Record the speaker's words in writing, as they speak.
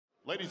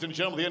Ladies and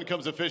gentlemen, the end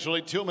comes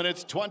officially 2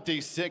 minutes,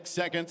 26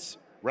 seconds.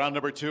 Round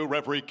number 2,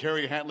 referee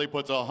Kerry Hantley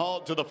puts a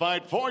halt to the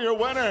fight for your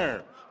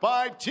winner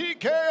by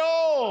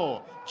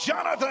TKO,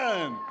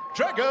 Jonathan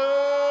 "Dragon"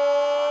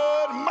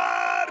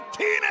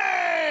 Martinez.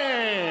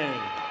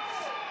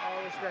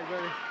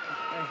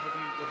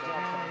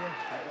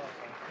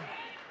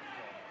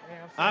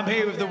 I'm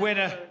here with the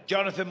winner,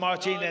 Jonathan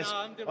Martinez.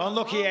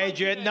 Unlucky,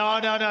 Adrian.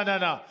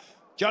 No.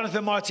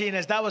 Jonathan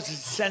Martinez, that was a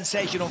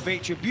sensational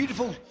victory.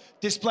 Beautiful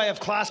display of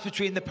class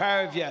between the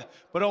pair of you,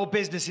 but all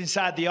business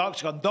inside the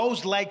octagon.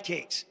 Those leg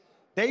kicks,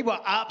 they were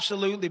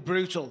absolutely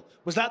brutal.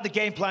 Was that the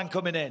game plan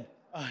coming in?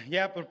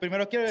 Yeah, pero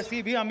primero quiero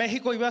decir, viva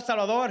México y viva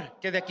Salvador,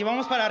 que de aquí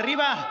vamos para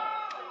arriba.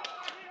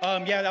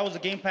 Yeah, that was the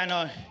game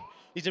plan.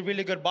 He's a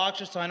really good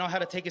boxer, so I know how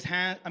to take his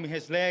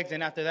legs,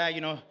 and after that,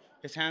 you know,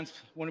 his hands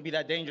wouldn't be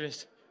that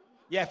dangerous.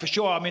 Yeah, for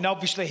sure. I mean,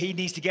 obviously, he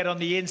needs to get on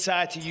the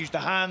inside to use the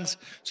hands.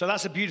 So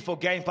that's a beautiful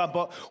game plan.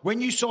 But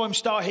when you saw him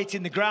start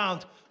hitting the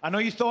ground, I know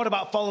you thought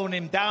about following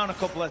him down a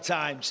couple of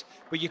times,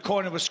 but your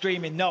corner was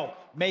screaming, no,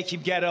 make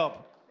him get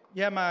up.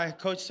 Yeah, my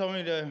coach told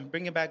me to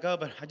bring him back up,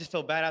 but I just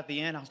felt bad at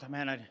the end. I was like,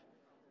 man, I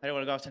didn't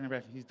want to go out to the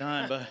ref. He's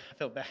done, but I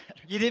felt bad.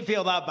 You didn't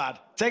feel that bad.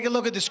 Take a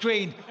look at the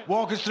screen.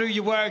 Walk us through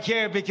your work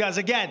here, because,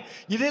 again,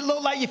 you didn't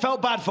look like you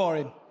felt bad for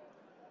him.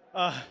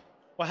 Well,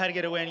 I had to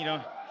get a win, you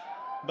know.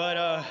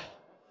 But,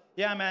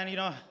 yeah, man, you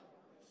know,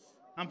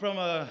 I'm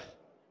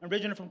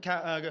originally from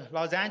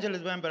Los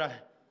Angeles, man, but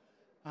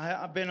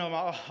I've been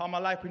all my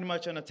life pretty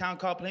much in a town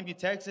called Plainview,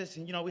 Texas.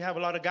 And, you know, we have a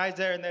lot of guys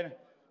there. And then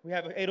we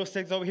have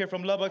 806 over here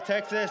from Lubbock,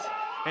 Texas.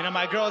 And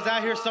my girl's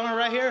out here, somewhere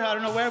right here. I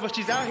don't know where, but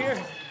she's out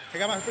here. I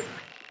got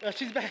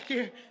she's back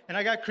here. And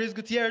I got Chris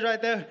Gutierrez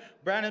right there.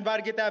 Brandon about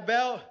to get that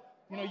belt.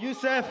 You know,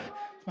 Yusef.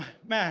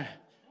 Man,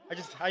 I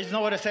just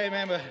know what to say,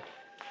 man.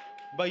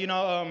 But you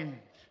know,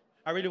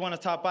 I really want a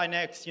top fight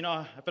next. You know,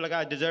 I feel like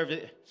I deserve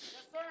it.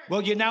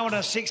 Well, you're now on a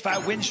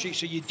 6-fight win streak,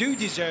 so you do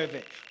deserve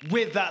it.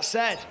 With that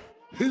said,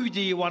 who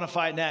do you want to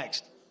fight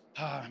next?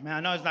 Man, I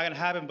know it's not going to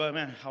happen, but,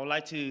 man, I would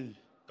like to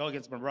go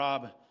against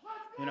Marab,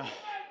 you know.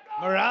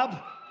 Marab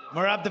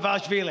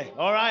Dvalishvili.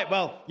 All right,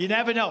 well, you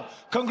never know.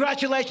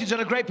 Congratulations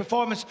on a great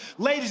performance.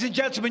 Ladies and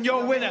gentlemen,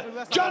 your winner,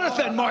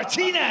 Jonathan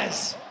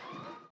Martinez.